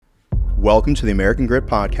Welcome to the American Grit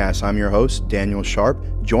Podcast. I'm your host, Daniel Sharp.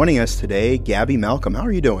 Joining us today, Gabby Malcolm. How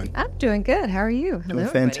are you doing? I'm doing good. How are you? Hello, doing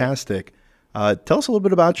fantastic. Tell us a little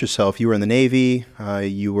bit about yourself. You were in the Navy.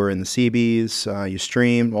 You were in the Seabees. You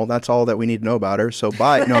streamed. Well, that's all that we need to know about her. So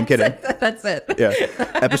bye. No, I'm kidding. That's it. Yeah.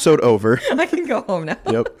 Episode over. I can go home now.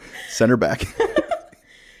 Yep. Send her back.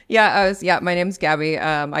 My name's Gabby.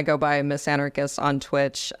 I go by Miss Anarchist on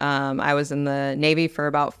Twitch. I was in the Navy for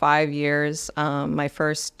about 5 years. My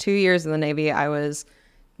first 2 years in the Navy, I was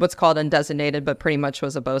what's called undesignated, but pretty much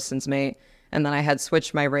was a bosun's mate. And then I had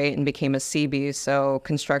switched my rate and became a Seabee, so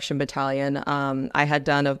construction battalion. I had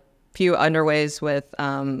done a few underways with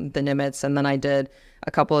the Nimitz, and then I did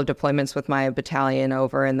a couple of deployments with my battalion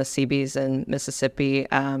over in the Seabees in Mississippi.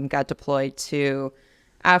 Got deployed to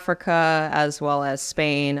Africa as well as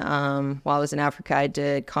Spain. While I was in Africa, I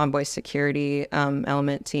did convoy security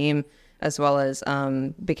element team, as well as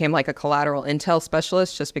became like a collateral intel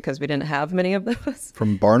specialist just because we didn't have many of those.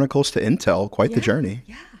 From barnacles to intel, quite the journey.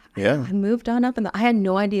 Yeah. I moved on up, and I had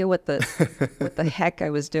no idea what the heck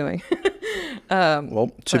I was doing.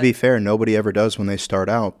 To be fair, nobody ever does when they start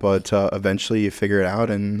out, but eventually you figure it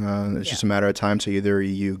out, and it's just a matter of time. So either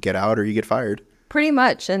you get out or you get fired. Pretty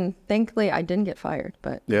much, and thankfully I didn't get fired,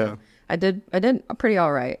 but yeah, I did pretty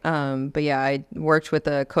all right. But yeah, I worked with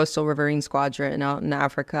the Coastal Riverine Squadron out in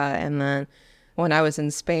Africa, and then when I was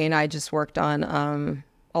in Spain, I just worked on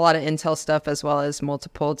a lot of intel stuff as well as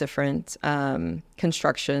multiple different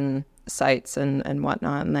construction sites and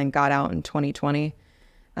whatnot, and then got out in 2020.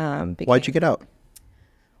 Why'd you get out?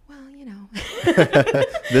 Well, you know,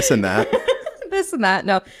 this and that. This and that.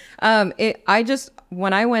 No,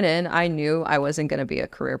 when I went in, I knew I wasn't going to be a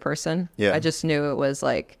career person. Yeah. I just knew it was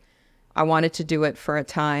like, I wanted to do it for a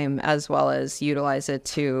time as well as utilize it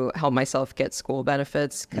to help myself get school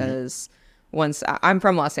benefits. Because once I'm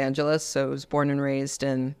from Los Angeles, so I was born and raised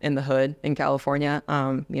in the hood in California.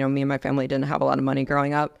 Me and my family didn't have a lot of money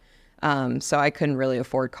growing up. So I couldn't really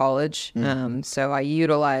afford college. So I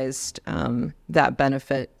utilized that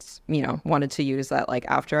benefit, wanted to use that like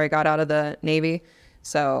after I got out of the Navy.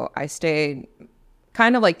 So I stayed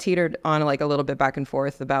kind of like teetered on like a little bit back and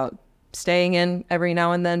forth about staying in every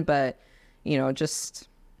now and then. But, I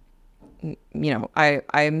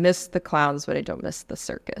miss the clowns, but I don't miss the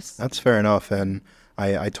circus. That's fair enough. And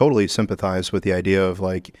I totally sympathize with the idea of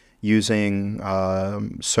like using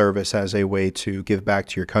service as a way to give back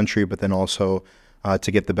to your country, but then also to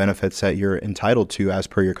get the benefits that you're entitled to as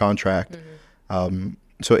per your contract.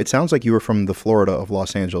 So it sounds like you were from the Florida of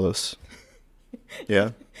Los Angeles.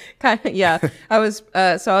 Yeah. Kind of, yeah. I was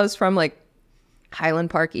from like Highland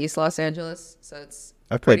Park, East Los Angeles. So it's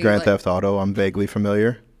I played Grand Theft Auto. I'm vaguely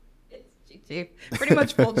familiar. It's GTA, pretty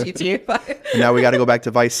much full GTA 5. Now we got to go back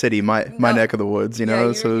to Vice City, my neck of the woods,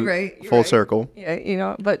 Yeah, so you're right, full circle.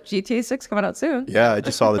 Yeah, but GTA 6 coming out soon. Yeah, I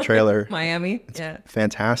just saw the trailer. Miami. It's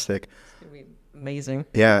fantastic. It's gonna be amazing.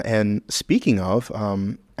 Yeah, and speaking of,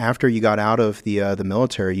 after you got out of the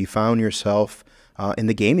military, you found yourself in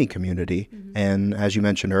the gaming community. And as you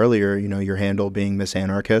mentioned earlier, your handle being Miss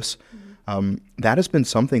Anarchist. That has been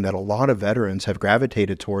something that a lot of veterans have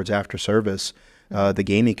gravitated towards after service, the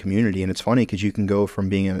gaming community. And it's funny because you can go from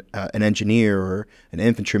being an engineer or an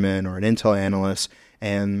infantryman or an intel analyst,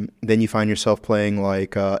 and then you find yourself playing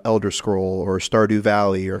like Elder Scroll or Stardew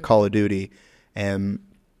Valley or Call of Duty. And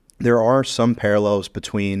there are some parallels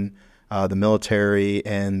between the military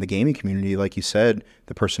and the gaming community. Like you said,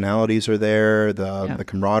 the personalities are there, the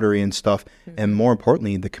camaraderie and stuff, and more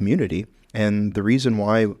importantly, the community. And the reason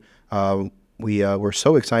why we're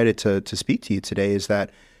so excited to speak to you today is that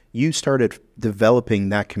you started developing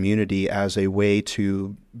that community as a way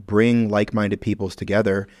to bring like-minded peoples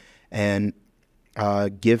together and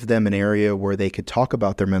give them an area where they could talk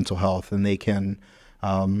about their mental health and they can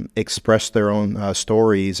express their own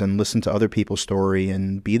stories and listen to other people's story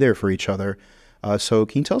and be there for each other. So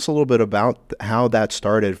can you tell us a little bit about how that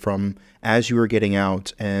started from as you were getting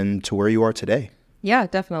out and to where you are today? Yeah,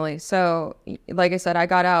 definitely. So like I said,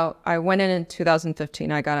 I went in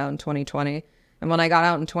 2015, I got out in 2020. And when I got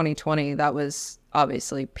out in 2020, that was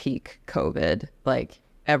obviously peak COVID, like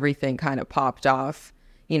everything kind of popped off,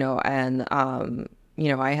 and, I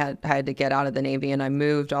had to get out of the Navy, and I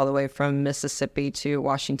moved all the way from Mississippi to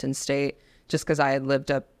Washington State just because I had lived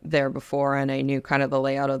up there before and I knew kind of the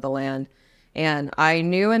layout of the land. And I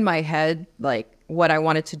knew in my head, like what I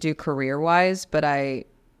wanted to do career wise, but I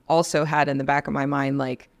also had in the back of my mind,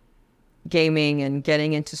 like gaming and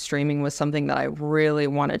getting into streaming was something that I really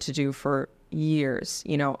wanted to do for years.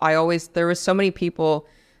 There was so many people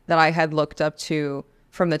that I had looked up to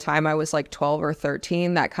from the time I was like 12 or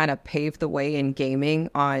 13 that kind of paved the way in gaming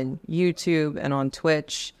on YouTube and on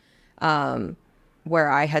Twitch. where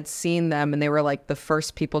I had seen them and they were like the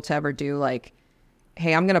first people to ever do like,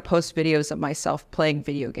 hey, I'm going to post videos of myself playing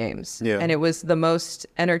video games. Yeah. And it was the most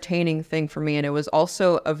entertaining thing for me. And it was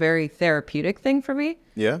also a very therapeutic thing for me.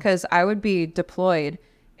 Yeah. Because I would be deployed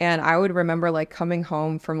and I would remember like coming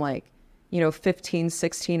home from like, 15,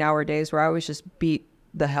 16-hour days where I was just beat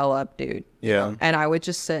the hell up, dude. Yeah. And I would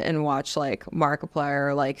just sit and watch like Markiplier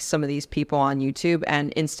or like some of these people on YouTube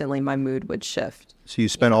and instantly my mood would shift. So you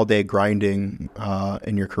spent all day grinding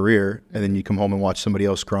in your career, and then you come home and watch somebody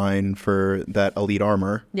else grind for that elite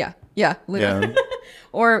armor. Yeah. Literally. Yeah.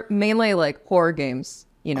 Or mainly like horror games,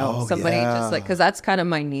 Oh, somebody yeah. just like, because that's kind of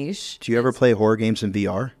my niche. Do you ever play horror games in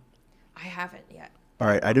VR? I haven't yet. All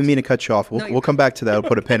right, I didn't mean to cut you off. We'll come back to that. I'll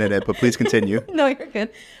put a pin in it, but please continue. No, you're good.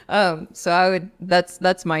 So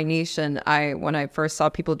that's my niche. And when I first saw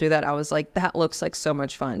people do that, I was like, that looks like so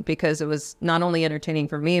much fun, because it was not only entertaining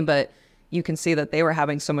for me, but you can see that they were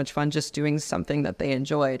having so much fun just doing something that they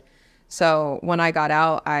enjoyed. So when I got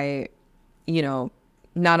out, I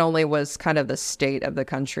not only was kind of the state of the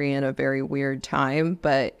country in a very weird time,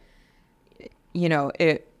 but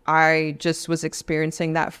I just was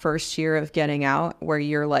experiencing that first year of getting out where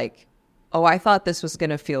you're like, oh, I thought this was going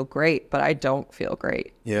to feel great, but I don't feel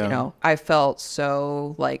great. Yeah. I felt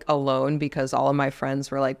so like alone because all of my friends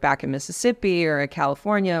were like back in Mississippi or in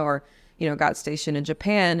California or, got stationed in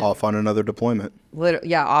Japan. Off on another deployment.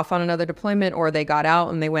 Off on another deployment, or they got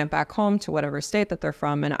out and they went back home to whatever state that they're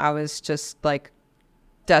from. And I was just like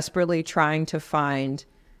desperately trying to find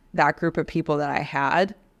that group of people that I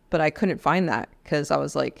had, but I couldn't find that because I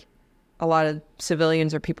was like, a lot of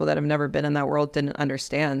civilians or people that have never been in that world didn't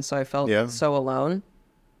understand. So I felt so alone.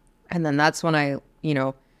 And then that's when I,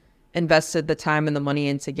 invested the time and the money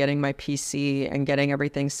into getting my PC and getting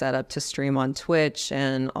everything set up to stream on Twitch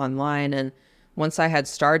and online. And once I had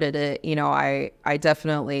started it, I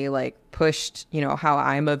definitely like pushed, how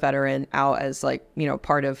I'm a veteran out as like,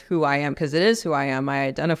 part of who I am, because it is who I am. I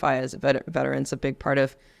identify as a veteran. It's a big part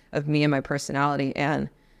of me and my personality. And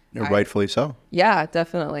rightfully so. Yeah,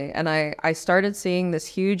 definitely. And I started seeing this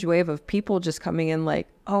huge wave of people just coming in like,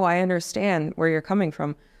 oh, I understand where you're coming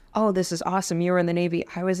from. Oh, this is awesome. You were in the Navy.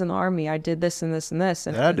 I was in the Army. I did this and this and this.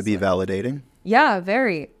 And that had to be validating. Yeah,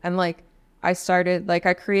 very. And like, I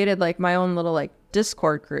created like my own little like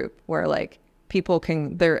Discord group where like people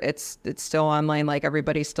can, it's still online. Like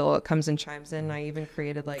everybody still comes and chimes in. I even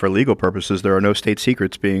created like. For legal purposes, there are no state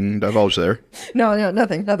secrets being divulged there. No,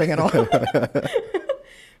 nothing at all.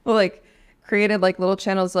 Well, like created like little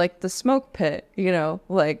channels like the smoke pit,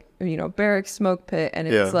 barracks smoke pit. And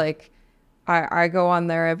it's like, I go on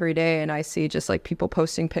there every day and I see just like people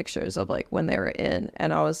posting pictures of like when they were in.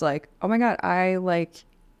 And I was like, oh my God, I like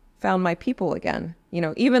found my people again,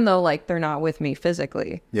 even though like they're not with me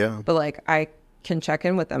physically. Yeah. But like I can check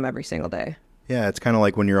in with them every single day. Yeah. It's kind of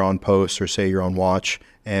like when you're on post or say you're on watch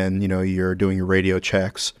and, you're doing your radio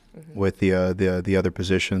checks with the other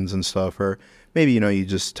positions and stuff, or maybe, you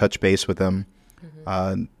just touch base with them.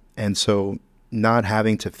 And so not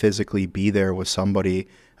having to physically be there with somebody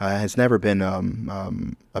has never been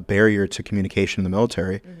a barrier to communication in the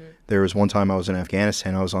military. There was one time I was in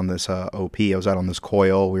Afghanistan. I was on this OP. I was out on this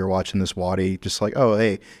coil. We were watching this wadi, just like, oh,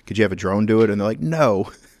 hey, could you have a drone do it? And they're like, no.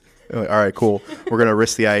 Like, all right, cool. We're going to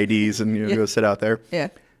risk the IEDs and go sit out there. Yeah.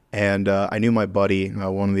 And I knew my buddy,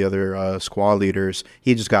 one of the other squad leaders.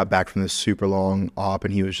 He just got back from this super long op,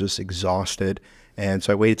 and he was just exhausted. And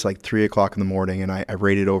so I waited till like 3 o'clock in the morning, and I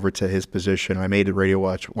raided over to his position. I made a radio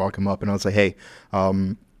watch, walk him up, and I was like, hey,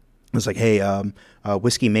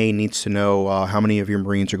 Whiskey Maine needs to know how many of your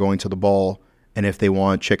Marines are going to the ball and if they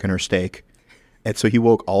want chicken or steak. And so he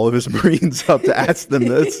woke all of his Marines up to ask them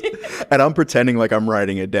this. And I'm pretending like I'm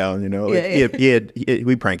writing it down,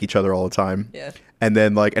 we prank each other all the time. Yeah. And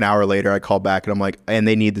then like an hour later I call back and I'm like, and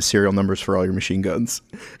they need the serial numbers for all your machine guns.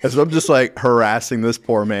 And so I'm just like harassing this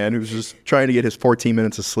poor man who's just trying to get his 14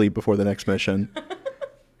 minutes of sleep before the next mission.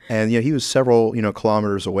 And, he was several,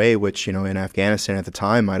 kilometers away, which, in Afghanistan at the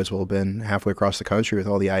time might as well have been halfway across the country with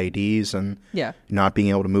all the IEDs and not being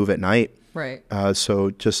able to move at night. Right.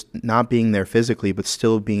 So just not being there physically, but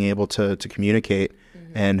still being able to communicate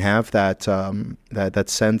and have that that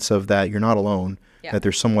sense of that you're not alone, that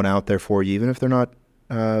there's someone out there for you, even if they're not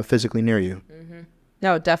physically near you.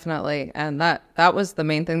 No, definitely. And that was the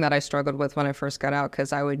main thing that I struggled with when I first got out,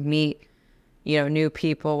 because I would meet new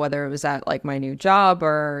people, whether it was at like my new job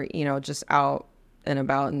or, just out and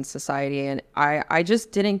about in society. And I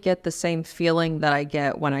just didn't get the same feeling that I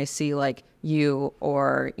get when I see like you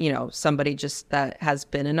or, somebody just that has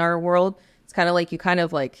been in our world. It's kind of like you kind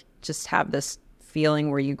of like just have this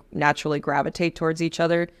feeling where you naturally gravitate towards each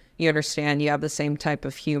other you understand, you have the same type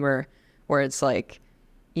of humor where it's like,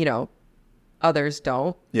 you know, others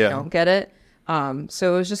don't get it.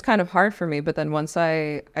 So it was just kind of hard for me. But then once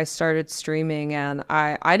I started streaming, and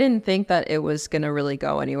I didn't think that it was going to really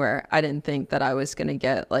go anywhere. I didn't think that I was going to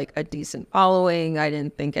get like a decent following. I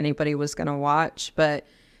didn't think anybody was going to watch, but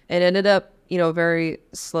it ended up, you know, very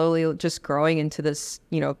slowly just growing into this,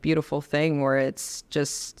 you know, beautiful thing where it's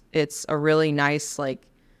a really nice, like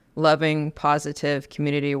loving, positive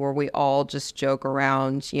community where we all just joke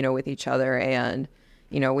around, you know, with each other. And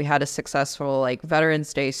you know, we had a successful like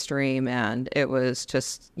Veterans Day stream, and it was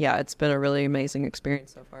just, yeah, it's been a really amazing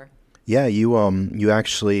experience so far. Yeah, you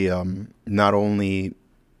actually not only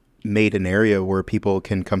made an area where people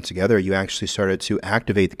can come together, you actually started to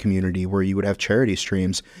activate the community where you would have charity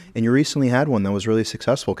streams, and you recently had one that was really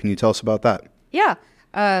successful. Can you tell us about that? Yeah.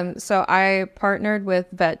 So I partnered with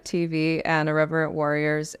Vet TV and Irreverent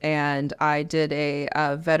Warriors, and I did a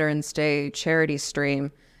Veterans Day charity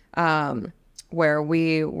stream. Where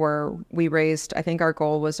we raised, I think our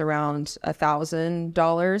goal was around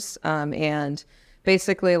 $1,000. And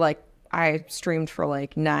basically like I streamed for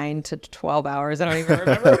like 9 to 12 hours. I don't even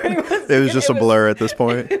remember. It was just a blur at this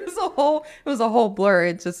point. It was a whole blur.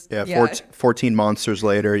 It just, 14 monsters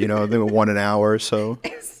later, you know, they were 1 hour. So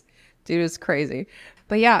dude, it was crazy.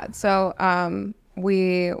 But yeah, so,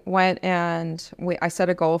 we went and I set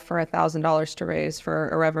a goal for $1,000 to raise for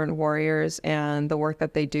Irreverent Warriors and the work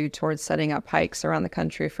that they do towards setting up hikes around the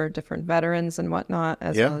country for different veterans and whatnot,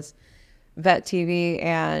 as well as Vet TV.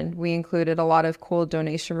 And we included a lot of cool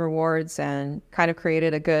donation rewards and kind of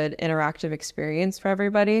created a good interactive experience for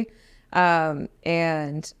everybody. I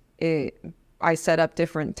set up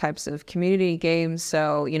different types of community games.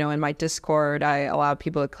 So, you know, in my Discord, I allowed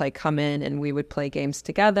people to like come in and we would play games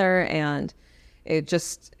together, and it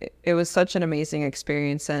was such an amazing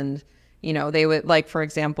experience. And, you know, they would like, for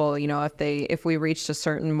example, you know, if we reached a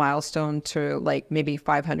certain milestone to like maybe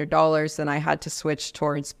 $500, then I had to switch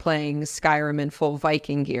towards playing Skyrim in full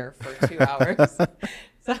Viking gear for 2 hours.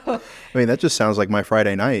 So, I mean, that just sounds like my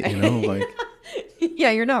Friday night, you know, like.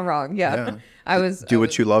 Yeah, you're not wrong. Yeah. Do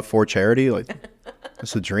what you love for charity. Like,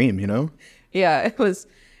 it's a dream, you know? Yeah, it was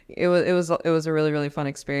a really, really fun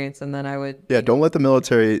experience. And then I would don't let the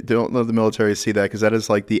military see that, because that is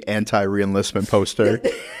like the anti-reenlistment poster.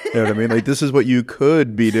 You know what I mean? Like, this is what you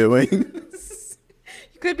could be doing.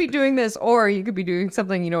 You could be doing this, or you could be doing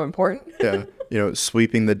something, you know, important. Yeah, you know,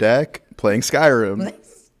 sweeping the deck, playing Skyrim.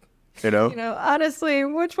 You know, honestly,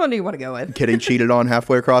 which one do you want to go with? Getting cheated on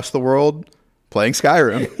halfway across the world, playing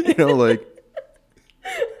Skyrim. You know, like.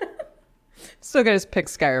 Still gonna just pick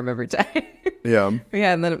Skyrim every time. Yeah.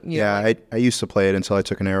 Yeah, and then I used to play it until I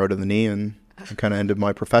took an arrow to the knee, and I kind of ended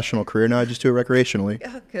my professional career. Now I just do it recreationally.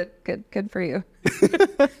 Oh, good for you.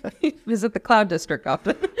 Visit the Cloud District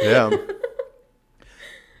often. Yeah.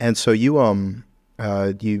 And so you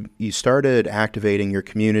started activating your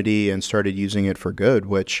community and started using it for good,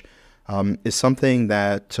 which is something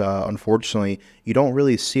that unfortunately you don't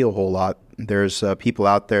really see a whole lot. There's people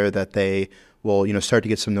out there that they will, you know, start to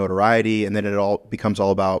get some notoriety, and then it all becomes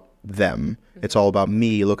all about them. It's all about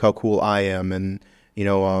me. Look how cool I am, and you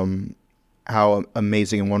know how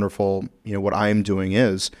amazing and wonderful, you know, what I am doing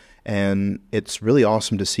is. And it's really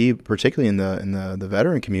awesome to see, particularly in the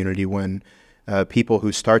veteran community, when people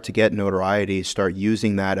who start to get notoriety start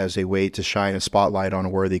using that as a way to shine a spotlight on a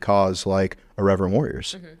worthy cause, like Irreverent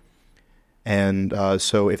Warriors. Mm-hmm. And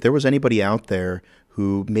so, if there was anybody out there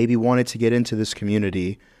who maybe wanted to get into this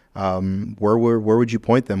community, where would you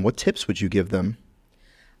point them? What tips would you give them?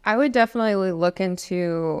 I would definitely look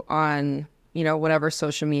into on, you know, whatever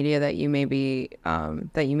social media that you may be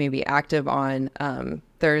active on.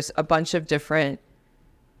 There's a bunch of different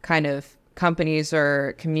kind of companies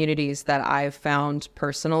or communities that I've found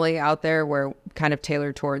personally out there where kind of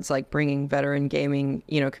tailored towards like bringing veteran gaming,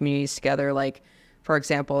 you know, communities together. Like, for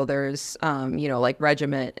example, there's, you know, like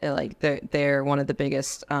Regiment, like they're one of the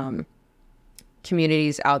biggest,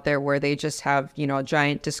 communities out there where they just have, you know, a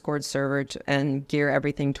giant Discord server and gear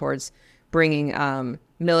everything towards bringing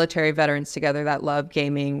military veterans together that love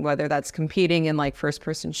gaming, whether that's competing in like first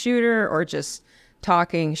person shooter or just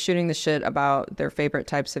shooting the shit about their favorite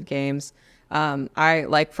types of games. I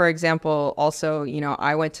like, for example, also, you know,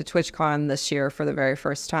 I went to TwitchCon this year for the very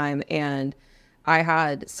first time, and I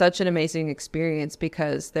had such an amazing experience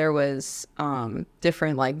because there was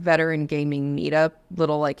different like veteran gaming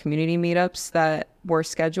little like community meetups that were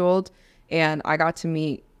scheduled, and I got to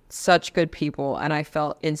meet such good people, and I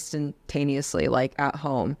felt instantaneously like at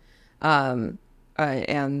home. And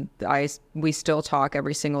we still talk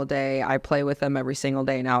every single day. I play with them every single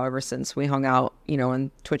day now ever since we hung out, you know, and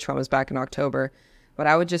TwitchCon was back in October. But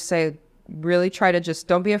I would just say, really try to just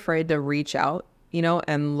don't be afraid to reach out,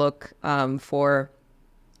 and look for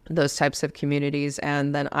those types of communities.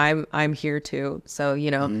 And then I'm here too. So,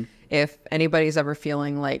 if anybody's ever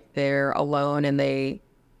feeling like they're alone and they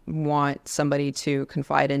want somebody to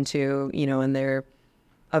confide into, and they're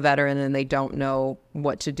a veteran and they don't know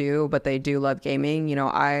what to do, but they do love gaming,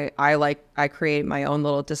 I create my own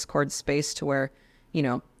little Discord space to where,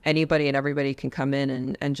 anybody and everybody can come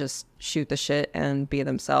in and just shoot the shit and be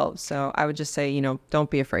themselves. So I would just say, don't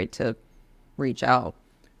be afraid to reach out.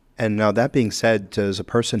 And now that being said, does a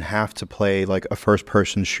person have to play like a first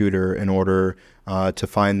person shooter in order to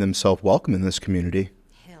find themselves welcome in this community?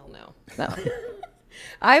 Hell no.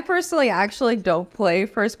 I personally actually don't play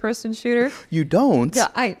first person shooter. You don't?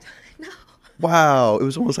 Yeah, no. Wow. It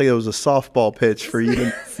was almost like it was a softball pitch for you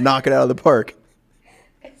to knock it out of the park.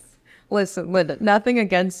 Listen, nothing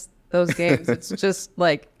against those games. It's just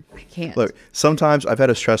like, I can't. Look, sometimes I've had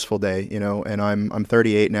a stressful day, and I'm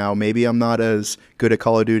 38 now. Maybe I'm not as good at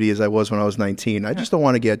Call of Duty as I was when I was 19. I just don't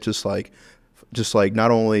want to get just like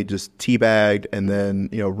not only just teabagged and then,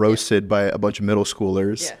 roasted by a bunch of middle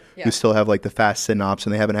schoolers who still have like the fast synops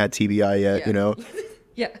and they haven't had TBI yet,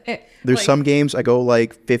 Yeah. There's some games I go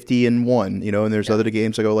like 50-1, and there's other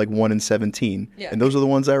games I go like 1-17. Yeah. And those are the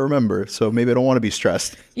ones I remember. So maybe I don't want to be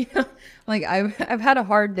stressed. Like I've had a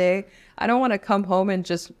hard day. I don't want to come home and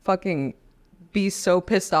just fucking be so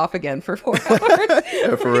pissed off again for 4 hours.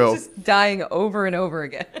 Yeah, for real. Just dying over and over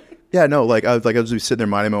again. Yeah, no, I was just sitting there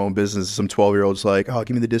minding my own business. Some 12-year-old's like, oh,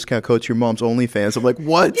 give me the discount code to your mom's OnlyFans. I'm like,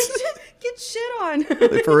 what? Get shit on.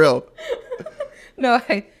 Like, for real. No,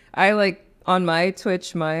 I like on my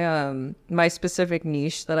Twitch, my specific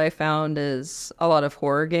niche that I found is a lot of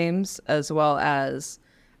horror games as well as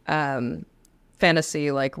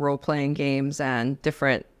fantasy, like role-playing games and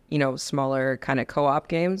different, smaller kind of co-op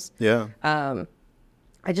games. Yeah.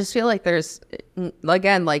 I just feel like there's,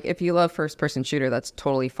 again, like if you love first-person shooter, that's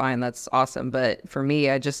totally fine. That's awesome. But for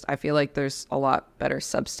me, I feel like there's a lot better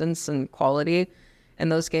substance and quality in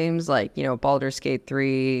those games, like, Baldur's Gate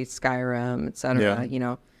 3, Skyrim,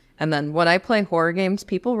 etc. And then when I play horror games,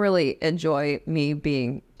 people really enjoy me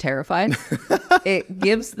being terrified. It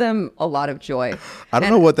gives them a lot of joy. I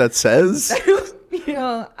don't know what that says,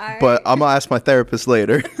 but I'm going to ask my therapist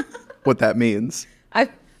later what that means.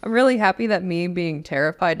 I'm really happy that me being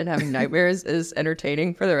terrified and having nightmares is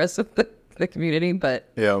entertaining for the rest of the community.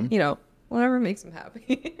 But, whatever makes them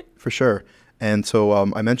happy. For sure. And so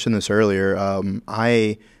I mentioned this earlier.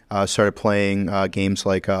 I started playing games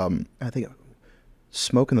like, I think,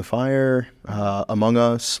 Smoke in the Fire, Among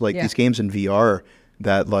Us, these games in VR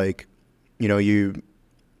that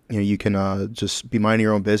you can just be minding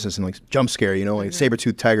your own business and like jump scare, like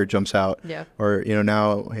saber-toothed tiger jumps out, or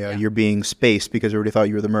now you're being spaced because everybody thought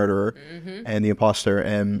you were the murderer and the imposter,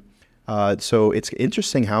 and so it's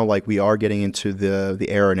interesting how we are getting into the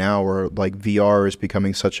era now where VR is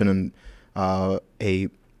becoming such a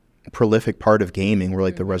prolific part of gaming, where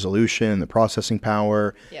the resolution, the processing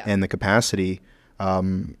power, and the capacity.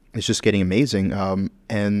 It's just getting amazing.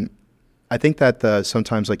 And I think that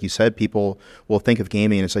sometimes, like you said, people will think of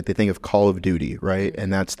gaming and it's like they think of Call of Duty, right?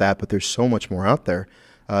 And that's that, but there's so much more out there.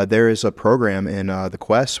 There is a program in the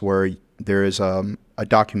Quest where there is a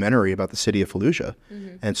documentary about the city of Fallujah.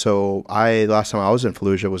 And so last time I was in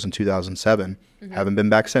Fallujah was in 2007. Haven't been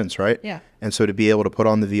back since, right? Yeah. And so to be able to put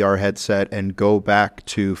on the VR headset and go back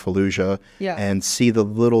to Fallujah and see the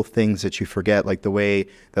little things that you forget, like the way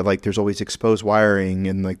that there's always exposed wiring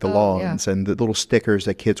and the lawns and the little stickers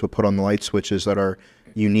that kids would put on the light switches that are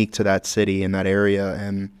unique to that city and that area.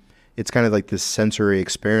 And it's kind of like this sensory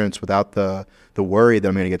experience without the worry that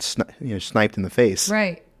I'm going to get sniped in the face.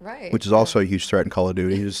 Right. Which is also a huge threat in Call of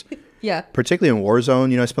Duty. Particularly in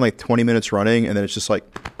Warzone, I spend 20 minutes running and then it's just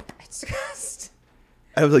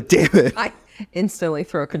I was like, damn it. I instantly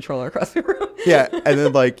throw a controller across the room. Yeah, and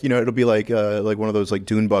then it'll be like one of those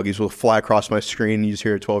dune buggies will fly across my screen and you just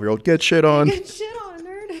hear a 12-year-old, get shit on. Get shit on,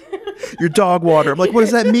 nerd. Your dog water. I'm like, what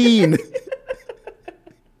does that mean?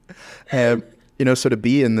 And so to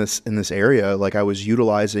be in this area, I was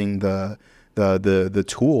utilizing the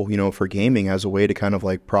tool, for gaming as a way to kind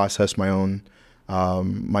of process my own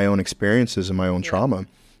experiences and my own trauma,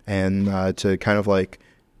 and to kind of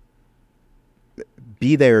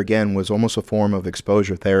be there again was almost a form of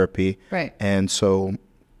exposure therapy. Right. And so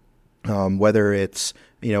whether it's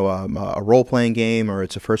a role-playing game or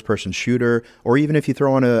it's a first-person shooter, or even if you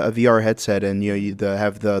throw on a VR headset and you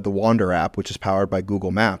have the Wander app, which is powered by Google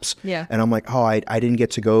Maps. Yeah. And I'm like, I didn't get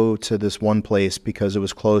to go to this one place because it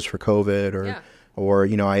was closed for COVID, or Or,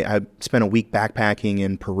 I spent a week backpacking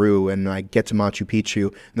in Peru and I get to Machu Picchu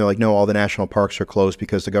and they're like, no, all the national parks are closed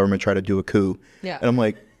because the government tried to do a coup. Yeah. And I'm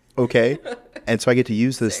like, okay. And so I get to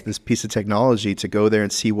use this piece of technology to go there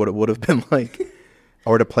and see what it would have been like,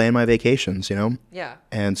 or to plan my vacations, Yeah.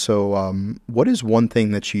 And so what is one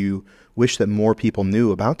thing that you wish that more people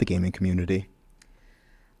knew about the gaming community?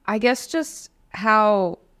 I guess just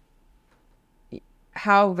how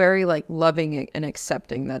very like loving and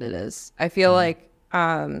accepting that it is. I feel like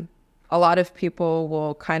a lot of people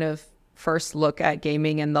will kind of first look at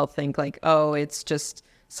gaming and they'll think like, oh, it's just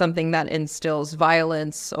something that instills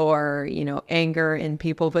violence or, anger in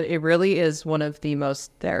people. But it really is one of the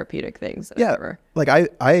most therapeutic things ever. Like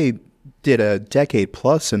I did a decade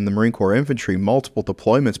plus in the Marine Corps Infantry, multiple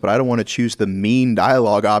deployments, but I don't want to choose the mean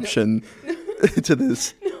dialogue option to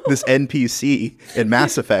this NPC in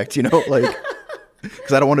Mass Effect, like,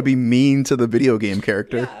 because I don't want to be mean to the video game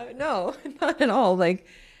character. Yeah, no, not at all. Like,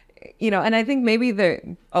 and I think maybe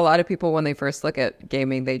a lot of people, when they first look at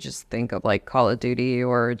gaming, they just think of like Call of Duty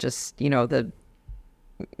or just,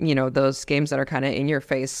 those games that are kind of in your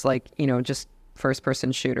face, like, just first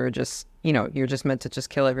person shooter, just, you're just meant to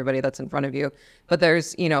just kill everybody that's in front of you. But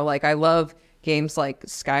there's, like, I love games like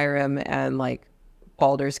Skyrim and like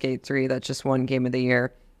Baldur's Gate 3 that just won Game of the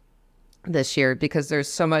Year this year, because there's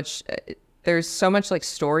so much like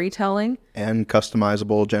storytelling and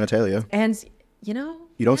customizable genitalia. And you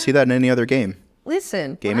don't see that in any other game.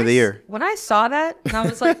 Listen, Game of the Year. When I saw that, and I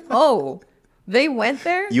was like, oh, they went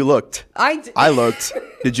there. You looked. I looked.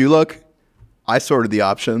 Did you look? I sorted the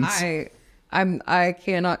options. I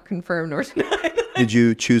cannot confirm nor deny. Did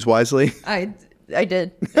you choose wisely? I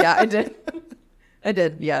did. Yeah, I did. I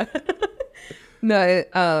did. Yeah. No,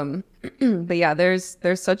 but yeah, there's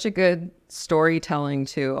such a good storytelling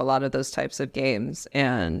to a lot of those types of games,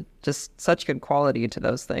 and just such good quality to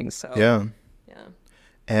those things. So yeah.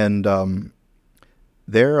 And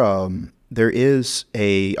there is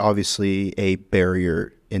obviously a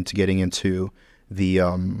barrier into getting into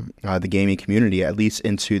the gaming community, at least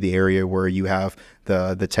into the area where you have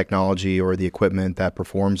the technology or the equipment that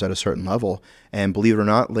performs at a certain level. And believe it or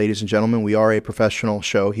not, ladies and gentlemen, we are a professional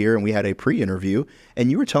show here, and we had a pre-interview, and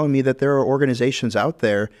you were telling me that there are organizations out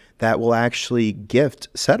there that will actually gift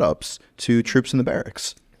setups to troops in the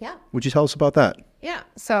barracks. Yeah. Would you tell us about that? Yeah.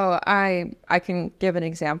 So I can give an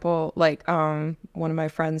example. Like one of my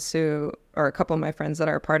friends or a couple of my friends that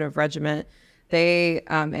are part of Regiment, they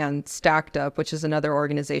and Stacked Up, which is another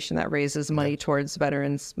organization that raises money towards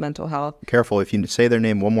veterans' mental health. Careful, if you say their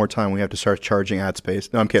name one more time, we have to start charging ad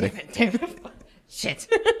space. No, I'm kidding. Damn it. Shit.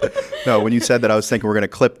 No, when you said that, I was thinking we're going to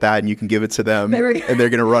clip that and you can give it to them, and they're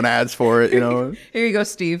going to run ads for it. Here you go,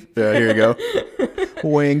 Steve. Yeah, here you go.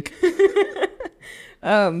 Wink.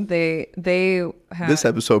 They have this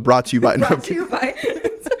episode brought to you by. No,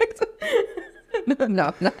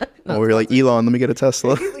 Oh, we're like, Elon, let me get a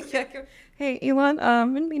Tesla. Hey, Elon,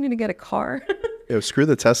 I've been meaning to get a car. Yo, screw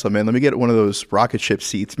the Tesla, man. Let me get one of those rocket ship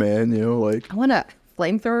seats, man. I want a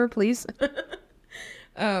flamethrower, please.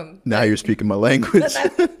 Now you're speaking my language.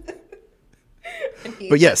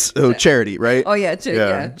 But yes, charity, right? Oh yeah,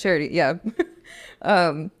 charity, yeah.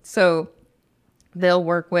 So they'll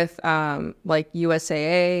work with like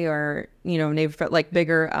USAA or Navy, like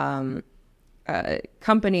bigger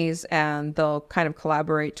companies, and they'll kind of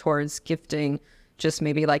collaborate towards gifting just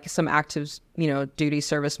maybe like some active duty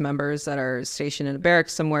service members that are stationed in a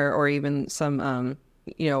barracks somewhere, or even some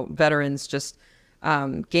veterans just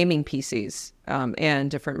gaming PCs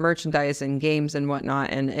and different merchandise and games and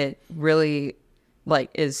whatnot. And it really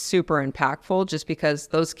is super impactful, just because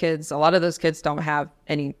a lot of those kids don't have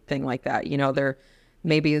anything like that. They're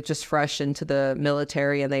maybe just fresh into the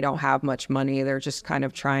military and they don't have much money. They're just kind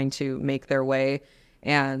of trying to make their way.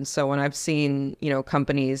 And so when I've seen,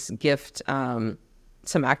 companies gift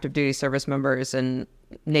some active duty service members and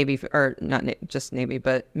Navy, or not just Navy,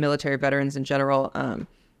 but military veterans in general,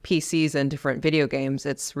 PCs and different video games,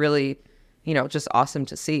 it's really, just awesome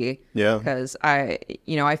to see. Yeah. Because I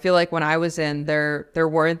feel like when I was in there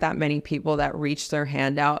weren't that many people that reached their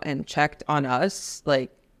hand out and checked on us,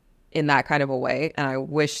 like in that kind of a way. And I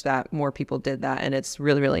wish that more people did that. And it's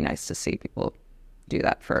really, really nice to see people do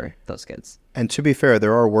that for those kids. And to be fair,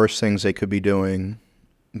 there are worse things they could be doing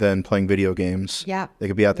than playing video games. Yeah. They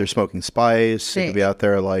could be out there smoking spice. They could be out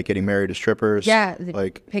there getting married to strippers. Yeah.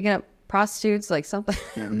 Picking up prostitutes, like something.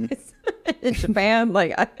 Mm-hmm. In Japan,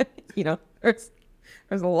 there's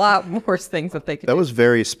a lot worse things that they could do. That was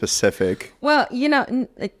very specific. Well,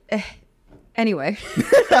 anyway.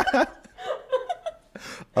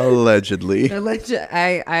 Allegedly.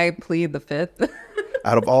 I plead the fifth.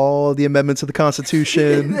 Out of all the amendments of the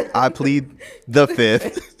Constitution, I plead the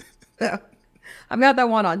fifth. No. I've got that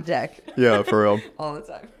one on deck. Yeah, for real. All the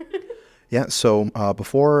time. Yeah. So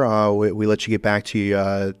before we let you get back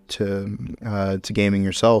to gaming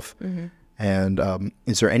yourself, and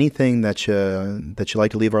is there anything that you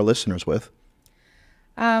like to leave our listeners with?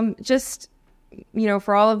 Just,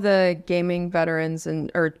 for all of the gaming veterans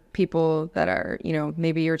or people that are,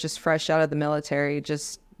 maybe you're just fresh out of the military,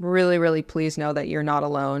 just really, really please know that you're not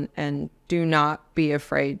alone, and do not be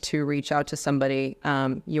afraid to reach out to somebody.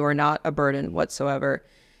 You are not a burden whatsoever,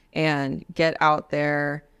 and get out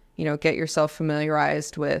there, get yourself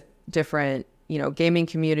familiarized with different, gaming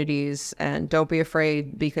communities, and don't be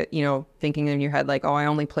afraid because, thinking in your head like, oh, I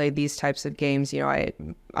only play these types of games.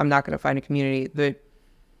 I'm not going to find a community. But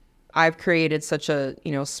I've created such a,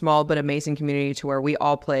 small but amazing community to where we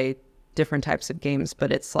all play different types of games,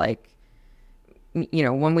 but it's like,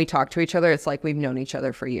 when we talk to each other, it's like we've known each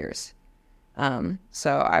other for years.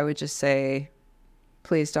 So I would just say,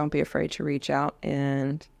 please don't be afraid to reach out,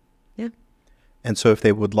 and yeah. And so if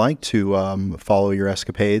they would like to follow your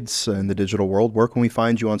escapades in the digital world, where can we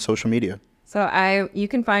find you on social media? So you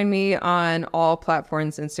can find me on all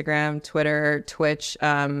platforms: Instagram, Twitter, Twitch,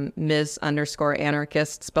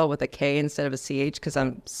 Ms_anarchist, spelled with a K instead of a CH because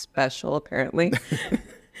I'm special apparently.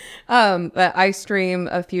 But I stream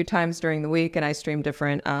a few times during the week, and I stream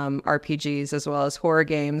different RPGs as well as horror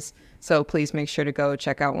games. So please make sure to go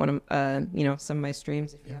check out some of my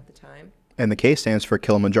streams if you have the time. And the K stands for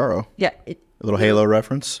Kilimanjaro. Yeah. A little Halo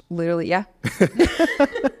reference. Literally, yeah.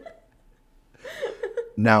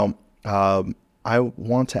 Now, I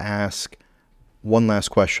want to ask one last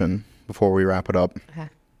question before we wrap it up. Uh-huh.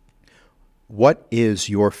 What is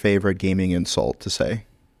your favorite gaming insult to say?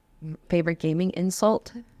 Favorite gaming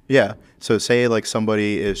insult? Yeah. So say like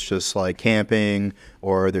somebody is just like camping,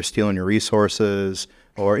 or they're stealing your resources,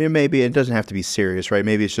 or maybe it doesn't have to be serious, right?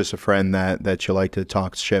 Maybe it's just a friend that you like to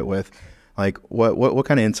talk shit with. Like what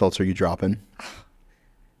kind of insults are you dropping? I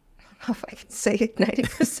don't know if I can say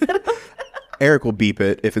 90% of them. Eric will beep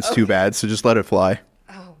it if it's too bad, so just let it fly.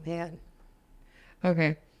 Oh, man.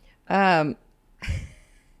 Okay. I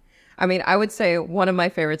would say one of my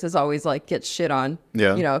favorites is always like, get shit on.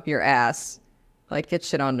 Yeah. Your ass. Like, get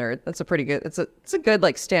shit on, nerd. That's a pretty good, it's a good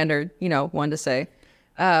like standard, one to say.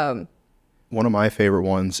 One of my favorite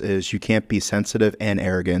ones is, you can't be sensitive and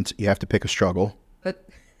arrogant. You have to pick a struggle.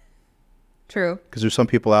 True. Because there's some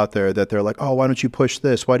people out there that they're like, oh, why don't you push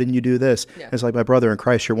this? Why didn't you do this? Yeah. It's like, my brother in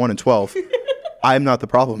Christ, you're 1 in 12. I'm not the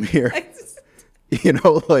problem here. And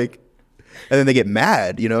then they get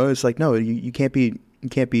mad, It's like, no, you can't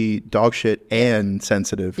be dog shit and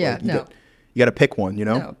sensitive. Yeah, You got to pick one,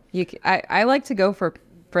 No, I like to go for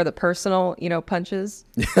the personal, punches.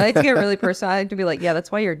 I like to get really personal. I like to be like, yeah,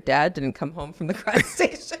 that's why your dad didn't come home from the crime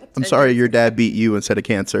station. I'm sorry your dad beat you instead of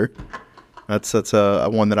cancer. That's a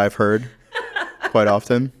one that I've heard quite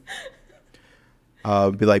often.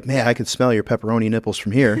 Be like, man, I could smell your pepperoni nipples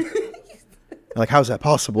from here. Like, how's that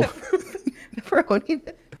possible?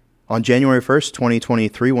 Pepperoni. On January 1st,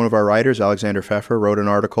 2023, one of our writers, Alexander Pfeffer, wrote an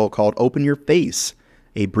article called Open Your Face,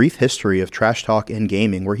 A Brief History of Trash Talk in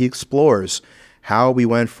Gaming, where he explores how we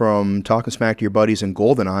went from talking smack to your buddies in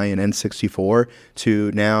GoldenEye and N64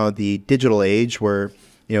 to now the digital age where,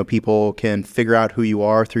 people can figure out who you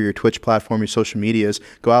are through your Twitch platform, your social medias,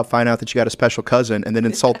 go out, find out that you got a special cousin, and then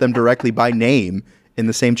insult them directly by name in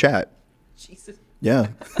the same chat. Jesus. Yeah.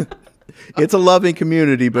 It's a loving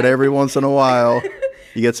community, but every once in a while,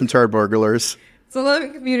 you get some turd burglars. It's a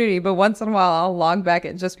loving community, but once in a while, I'll log back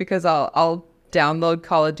in just because I'll download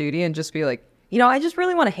Call of Duty and just be like, I just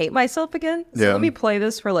really want to hate myself again. So let me play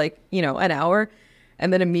this for an hour.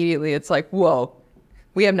 And then immediately it's like, whoa,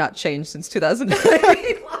 we have not changed since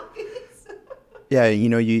 2009. Yeah,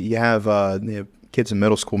 you have kids in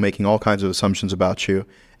middle school making all kinds of assumptions about you.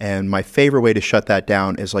 And my favorite way to shut that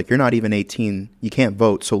down is like, you're not even 18. You can't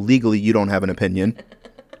vote. So legally, you don't have an opinion.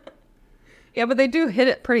 Yeah, but they do hit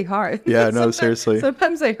it pretty hard. Yeah, no, seriously.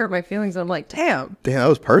 Sometimes they hurt my feelings. And I'm like, damn. Damn, that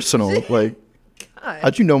was personal. Like, God.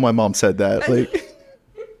 How'd you know my mom said that? Like,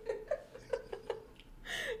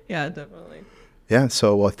 yeah, definitely. Yeah,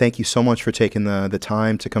 so thank you so much for taking the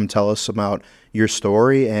time to come tell us about your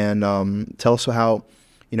story, and tell us how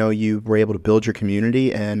you were able to build your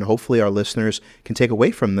community, and hopefully our listeners can take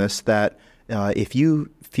away from this that if you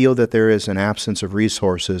feel that there is an absence of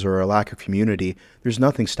resources or a lack of community, there's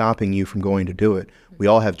nothing stopping you from going to do it. We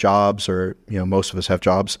all have jobs, or most of us have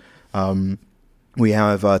jobs. We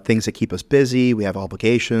have things that keep us busy. We have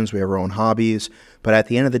obligations. We have our own hobbies. But at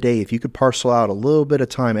the end of the day, if you could parcel out a little bit of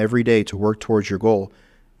time every day to work towards your goal,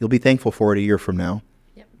 you'll be thankful for it a year from now.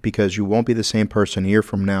 Yep. because you won't be the same person a year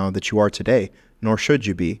from now that you are today, nor should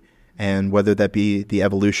you be. And whether that be the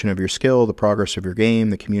evolution of your skill, the progress of your game,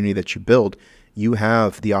 the community that you build, you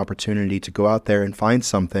have the opportunity to go out there and find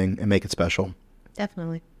something and make it special.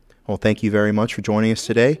 Definitely. Well, thank you very much for joining us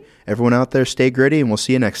today. Everyone out there, stay gritty, and we'll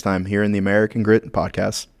see you next time here in the American Grit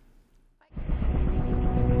Podcast.